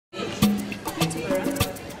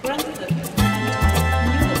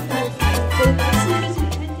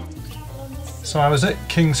So I was at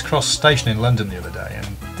King's Cross station in London the other day, and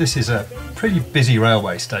this is a pretty busy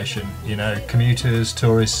railway station, you know, commuters,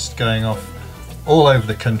 tourists going off all over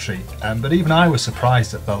the country, but even I was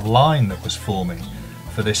surprised at the line that was forming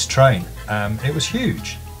for this train. It was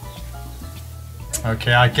huge.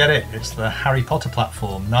 Okay, I get it, it's the Harry Potter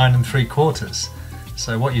platform, 9 3/4.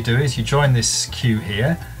 So what you do is you join this queue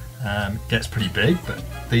here. It gets pretty big, but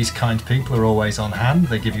these kind people are always on hand.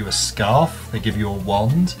 They give you a scarf, they give you a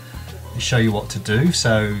wand, they show you what to do.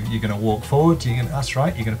 So you're going to walk forward, that's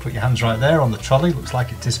right, you're going to put your hands right there on the trolley, looks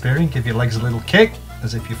like it's disappearing, give your legs a little kick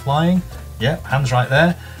as if you're flying. Yep, hands right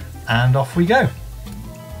there, and off we go.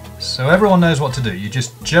 So everyone knows what to do. You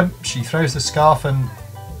just jump, she throws the scarf, and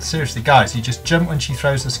seriously guys, you just jump when she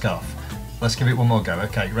throws the scarf. Let's give it one more go.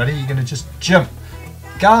 Okay, ready? You're going to just jump.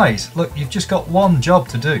 Guys, look, you've just got one job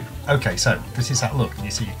to do. Okay, so this is that look.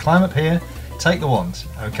 You see, you climb up here, take the wand,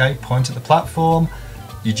 okay, point at the platform,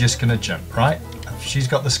 you're just going to jump, right? She's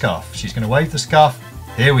got the scarf. She's going to wave the scarf.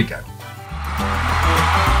 Here we go.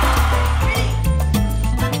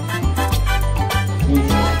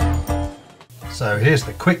 So here's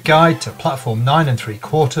the quick guide to platform 9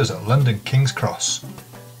 3/4 at London King's Cross.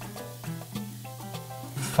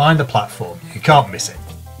 Find the platform, you can't miss it.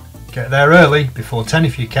 Get there early, before 10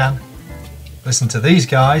 if you can. Listen to these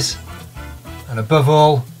guys, and above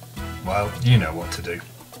all, well, you know what to do.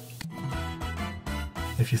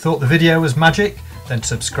 If you thought the video was magic, then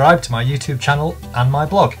subscribe to my YouTube channel and my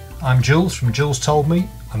blog. I'm Jules from Jules Told Me,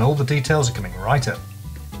 and all the details are coming right up.